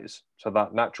players. So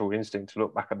that natural instinct to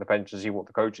look back at the bench and see what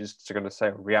the coaches are going to say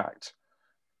and react.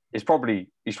 He's probably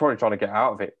trying to get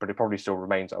out of it, but it probably still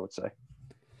remains, I would say.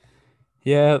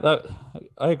 Yeah,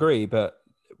 I agree. But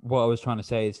what I was trying to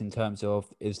say is in terms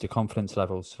of is the confidence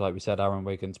levels. Like we said, Aaron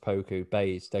Wiggins, Poku,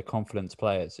 Bays, they're confidence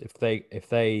players. If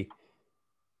they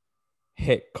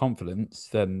hit confidence,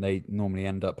 then they normally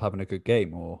end up having a good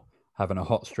game or having a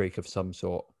hot streak of some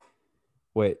sort,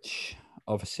 which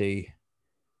obviously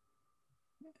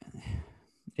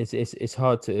it's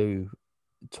hard to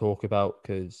talk about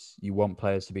because you want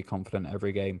players to be confident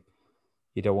every game.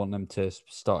 You don't want them to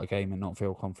start a game and not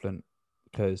feel confident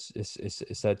because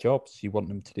it's their jobs. You want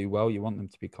them to do well. You want them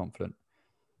to be confident.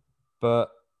 But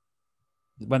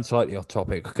when slightly off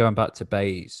topic, going back to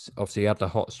Bays, obviously he had the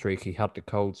hot streak, he had the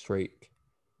cold streak.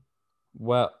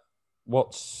 Well,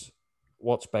 what's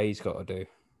Bays got to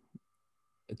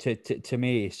do? To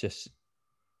me,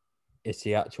 it's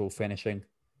the actual finishing.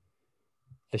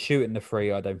 the shooting the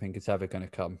free, I don't think it's ever going to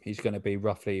come. He's going to be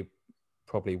roughly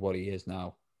probably what he is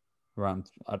now.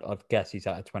 Around, I'd guess he's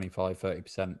at a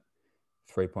 25-30%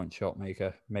 3-point shot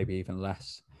maker, maybe even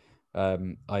less.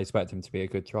 I expect him to be a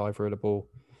good driver of the ball.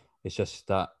 It's just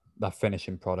that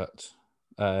finishing product,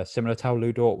 similar to how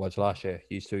Lou Dort was last year.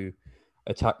 He used to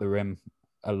attack the rim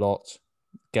a lot,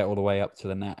 get all the way up to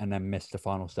the net, and then miss the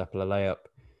final step of the layup.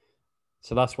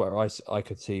 So that's where I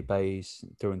could see Bays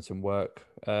doing some work.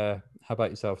 How about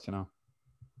yourself, Janelle?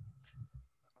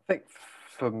 I think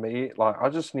for me, like, I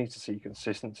just need to see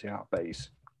consistency out of Bays.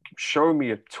 Show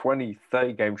me a 20,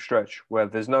 30 game stretch where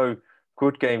there's no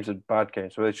good games and bad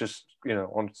games, where it's just,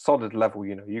 on solid level,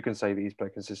 you can say that he's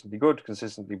played consistently good,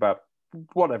 consistently bad,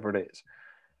 whatever it is.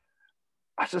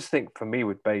 I just think for me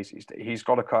with Bays, he's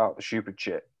got to cut out the stupid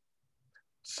shit.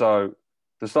 So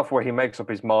the stuff where he makes up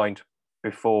his mind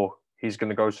before he's going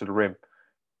to go to the rim,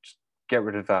 just get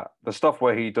rid of that. The stuff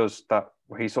where he does that,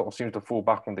 where he sort of seems to fall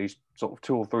back on these sort of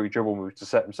 2 or 3 dribble moves to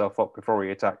set himself up before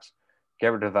he attacks,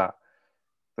 get rid of that.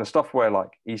 The stuff where, like,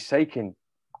 he's taking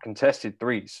contested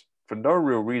threes for no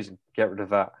real reason, get rid of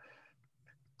that.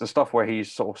 The stuff where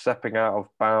he's sort of stepping out of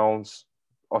bounds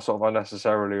or sort of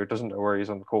unnecessarily or doesn't know where he's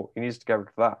on the court, he needs to get rid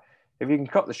of that. If you can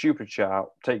cut the stupid shit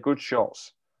out, take good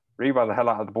shots, rebound the hell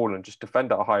out of the ball and just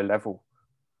defend at a high level,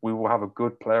 we will have a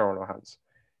good player on our hands.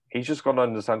 He's just got to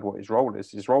understand what his role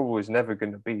is. His role is never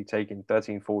going to be taking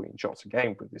 13, 14 shots a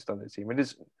game with this Thunder team. It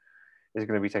isn't. It's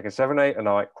going to be taking 7, 8 a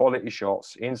night, quality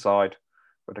shots inside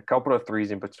with a couple of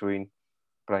threes in between,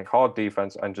 playing hard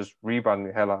defense and just rebounding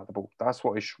the hell out of the ball. That's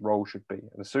what his role should be.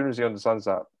 And as soon as he understands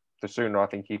that, the sooner I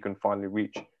think he can finally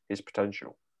reach his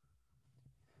potential.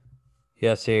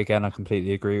 Yeah, see, again, I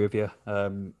completely agree with you.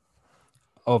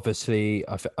 Obviously,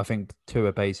 I think two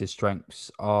of Bays'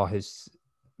 strengths are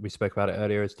we spoke about it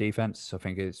earlier, his defense. I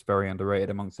think it's very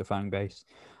underrated amongst the fan base.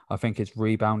 I think his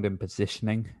rebound and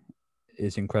positioning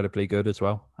is incredibly good as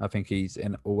well. I think he's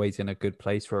always in a good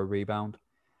place for a rebound.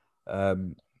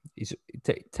 He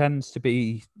tends to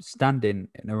be standing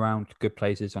in around good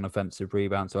places on offensive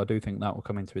rebounds. So I do think that will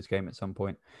come into his game at some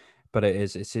point. But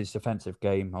it's his defensive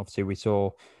game. Obviously, we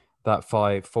saw that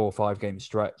 4 or 5 game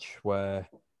stretch where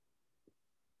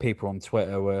people on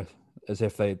Twitter were as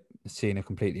if they'd seen a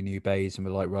completely new Bays and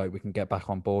were like, right, we can get back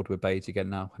on board with Bays again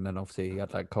now. And then obviously he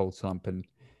had that cold slump and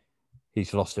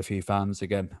he's lost a few fans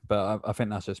again. But I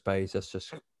think that's just Bays. That's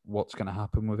just what's going to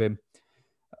happen with him.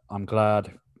 I'm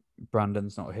glad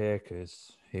Brandon's not here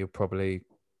because he'll probably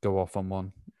go off on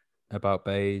one about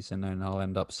Bays and then I'll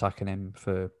end up sacking him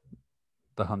for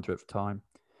the 100th time.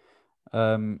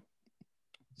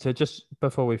 So just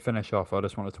before we finish off, I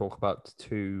just want to talk about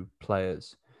 2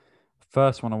 players.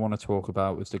 First one I want to talk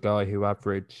about was the guy who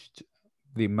averaged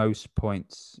the most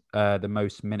points, the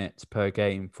most minutes per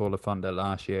game for the Thunder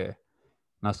last year. And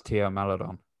that's Theo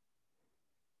Maledon.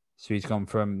 So he's gone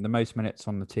from the most minutes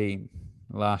on the team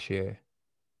last year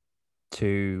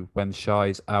to when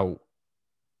Shai's out,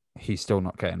 he's still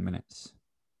not getting minutes.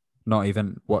 Not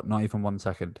even 1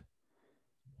 second.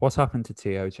 What's happened to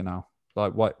Theo, Janelle?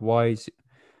 Like, why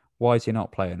is he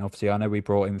not playing? Obviously, I know we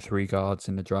brought in 3 guards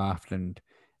in the draft, and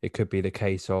it could be the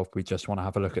case of we just want to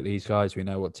have a look at these guys. We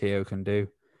know what Theo can do.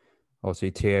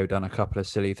 Obviously, Theo done a couple of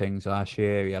silly things last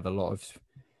year. He had a lot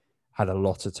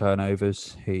of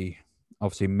turnovers. He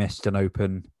obviously missed an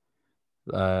open.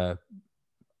 I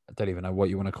don't even know what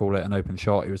you want to call it. An open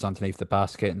shot. He was underneath the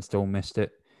basket and still missed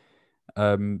it.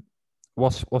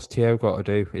 What's Theo got to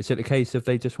do? Is it a case of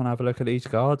they just want to have a look at these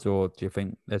guards, or do you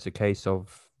think there's a case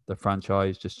of the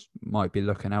franchise just might be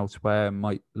looking elsewhere,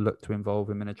 might look to involve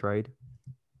him in a trade?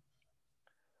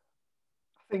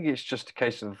 I think it's just a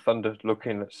case of the Thunder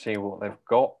looking at seeing what they've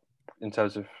got in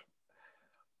terms of.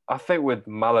 I think with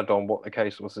Maledon, what the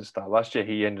case was is that last year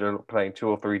he ended up playing 2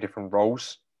 or 3 different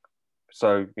roles.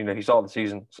 So, he started the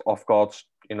season off guards,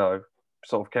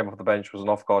 sort of came off the bench, was an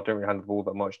off guard, didn't really handle the ball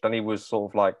that much. Then he was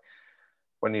sort of like,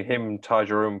 when him and Ty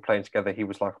Jerome playing together, he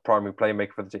was like a primary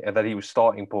playmaker for the team, and then he was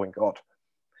starting point guard.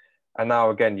 And now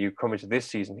again, you come into this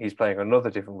season, he's playing another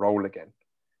different role again.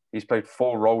 He's played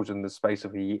 4 roles in the space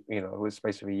of a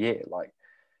year. Like,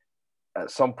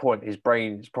 at some point, his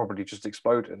brain is probably just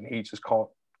exploded, and he just can't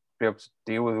be able to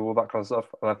deal with all that kind of stuff.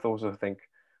 And I also think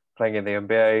playing in the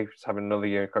NBA, just having another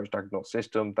year in Coach Dagnall's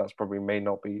system, that's probably may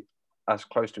not be as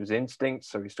close to his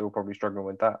instincts, so he's still probably struggling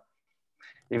with that.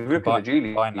 If you look at the G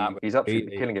League, he's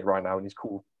absolutely killing it right now, and he's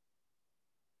cool.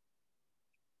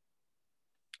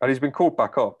 And he's been called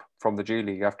back up from the G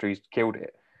League after he's killed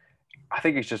it. I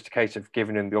think it's just a case of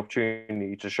giving him the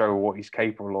opportunity to show what he's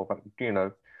capable of.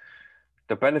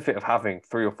 The benefit of having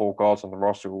 3 or 4 guards on the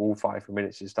roster all 5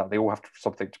 minutes is that they all have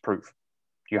something to prove.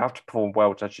 you have to perform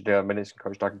well to actually do minutes and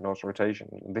Coach Dagenham's rotation.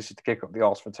 And this is to kick up the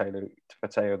arse for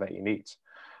Teo that he needs.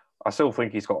 I still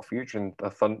think he's got a future in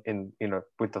the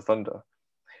with the Thunder.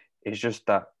 It's just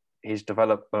that his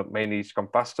development may need to come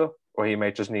faster, or he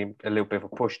may just need a little bit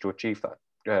of a push to achieve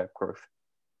that growth.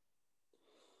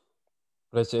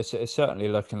 But it's certainly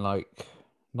looking like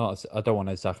I don't want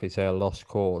to exactly say a lost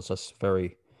cause. That's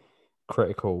very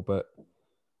critical, but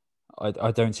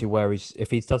I don't see where if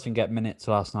he doesn't get minutes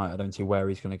last night, I don't see where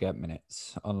he's going to get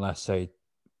minutes unless they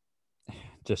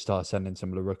just start sending some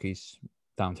of the rookies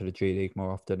down to the G League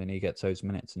more often and he gets those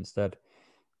minutes instead.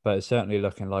 But it's certainly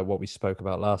looking like what we spoke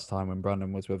about last time when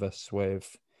Brandon was with us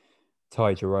with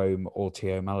Ty Jerome or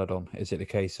Teo Maledon. Is it the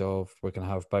case of we're going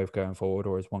to have both going forward,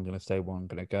 or is one going to stay, one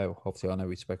going to go? Obviously, I know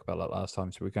we spoke about that last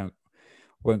time, so we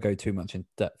won't go too much in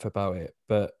depth about it.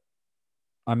 But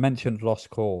I mentioned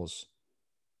lost cause.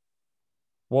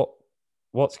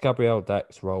 What's Gabriel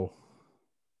Deck's role?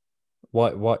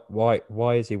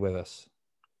 Why is he with us?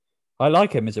 I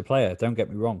like him as a player. Don't get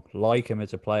me wrong. Like him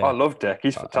as a player. I love Deck.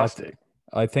 He's fantastic.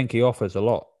 I think he offers a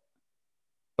lot.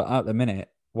 But at the minute,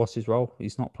 what's his role?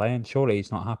 He's not playing. Surely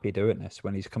he's not happy doing this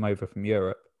when he's come over from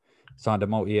Europe, signed a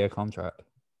multi-year contract.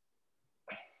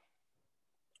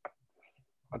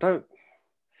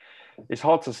 It's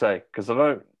hard to say because I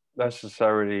don't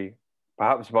necessarily,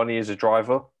 perhaps money is a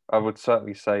driver. I would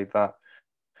certainly say that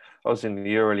I was in the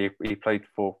EuroLeague. He played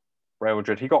for Real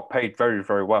Madrid. He got paid very,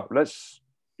 very well.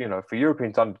 For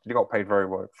European standards, he got paid very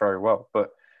well, very well. But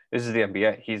this is the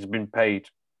NBA. He's been paid,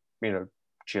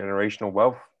 generational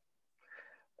wealth.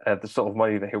 The sort of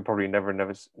money that he'll probably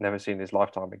never see in his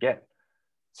lifetime again.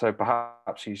 So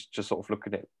perhaps he's just sort of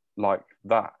looking at it like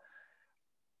that.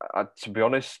 To be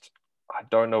honest, I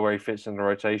don't know where he fits in the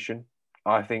rotation.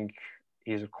 I think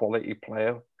he's a quality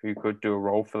player who could do a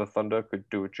role for the Thunder, could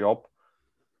do a job.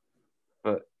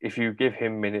 But if you give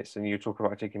him minutes and you talk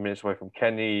about taking minutes away from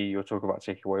Kenny, you'll talk about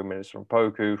taking away minutes from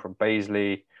Poku, from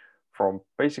Baisley, from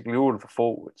basically all of the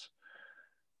forwards.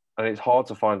 And it's hard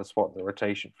to find a spot in the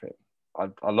rotation for him.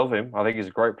 I love him. I think he's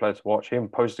a great player to watch. Him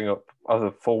posting up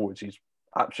other forwards, he's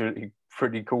absolutely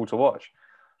pretty cool to watch.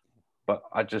 But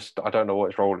I don't know what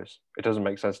his role is. It doesn't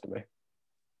make sense to me.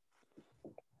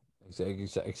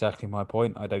 Exactly my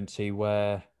point. I don't see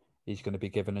where he's going to be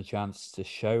given a chance to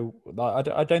show.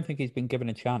 I don't think he's been given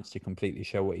a chance to completely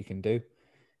show what he can do.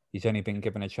 He's only been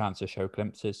given a chance to show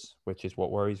glimpses, which is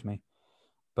what worries me.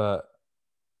 But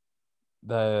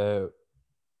I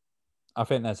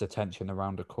think there's a tension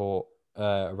around the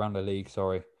league,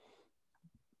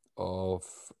 of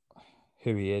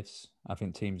who he is. I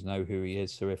think teams know who he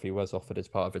is. So if he was offered as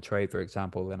part of a trade, for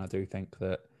example, then I do think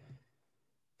that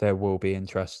there will be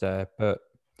interest there. But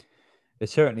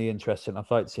it's certainly interesting. I'd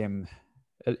like to see him,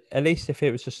 at least if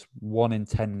it was just 1 in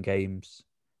 10 games,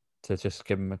 to just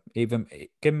give him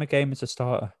a game as a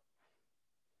starter.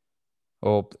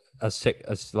 Or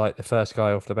as like the first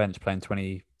guy off the bench playing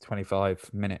 20,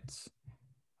 25 minutes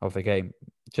of the game.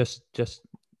 Just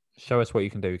show us what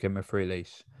you can do. Give him a free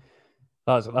lease.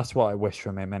 That's what I wish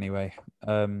from him anyway.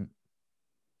 But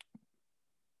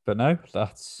no,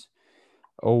 that's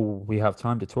all we have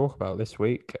time to talk about this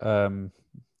week.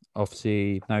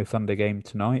 Obviously, no Thunder game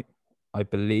tonight. I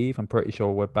believe, I'm pretty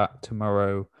sure we're back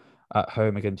tomorrow at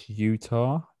home against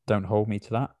Utah. Don't hold me to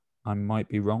that. I might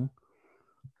be wrong.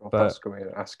 But that's going to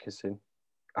be an ass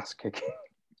kicking.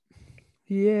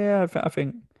 Yeah, I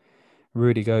think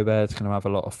Rudy Gobert's going to have a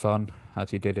lot of fun,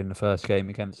 as he did in the first game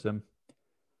against them.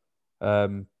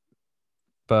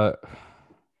 But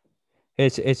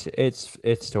it's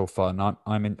still fun.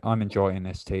 I'm enjoying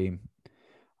this team.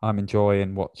 I'm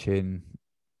enjoying watching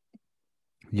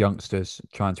youngsters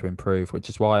trying to improve, which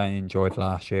is why I enjoyed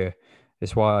last year.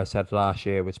 It's why I said last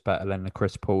year was better than the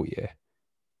Chris Paul year,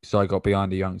 because I got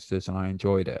behind the youngsters and I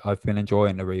enjoyed it. I've been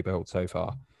enjoying the rebuild so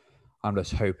far. I'm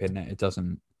just hoping that it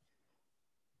doesn't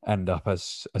end up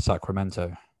as a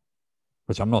Sacramento,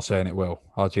 which I'm not saying it will.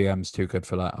 Our GM's too good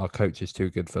for that. Our coach is too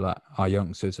good for that. Our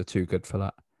youngsters are too good for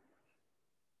that.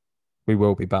 We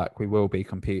will be back. We will be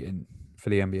competing for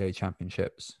the NBA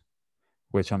championships,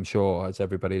 which I'm sure, as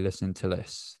everybody listening to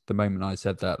this, the moment I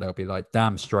said that, they'll be like,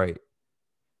 damn straight.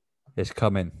 It's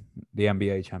coming. The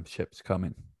NBA championship's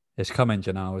coming. It's coming,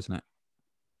 Janelle, isn't it?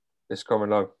 It's coming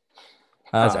home.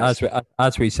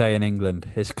 As we say in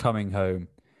England, it's coming home.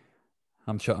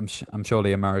 I'm sure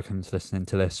the Americans listening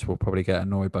to this will probably get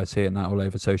annoyed by seeing that all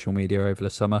over social media over the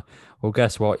summer. Well,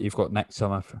 guess what? You've got next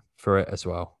summer for it as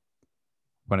well,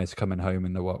 when it's coming home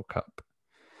in the World Cup.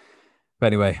 But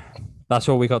anyway, that's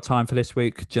all we got time for this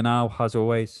week. Janelle, as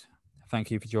always,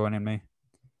 thank you for joining me.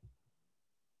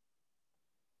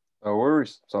 No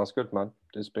worries. Sounds good, man.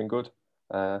 It's been good.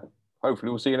 Hopefully,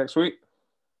 we'll see you next week.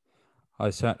 I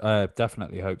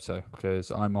definitely hope so, because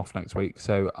I'm off next week.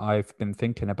 So I've been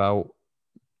thinking about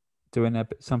doing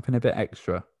something a bit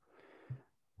extra,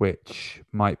 which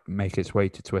might make its way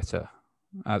to Twitter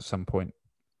at some point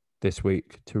this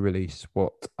week to release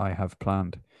what I have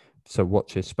planned. So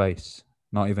watch his space.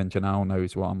 Not even Janelle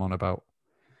knows what I'm on about,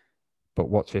 but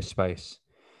watch his space.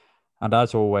 And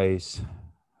as always,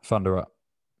 Thunder up.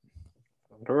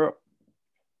 Thunder up.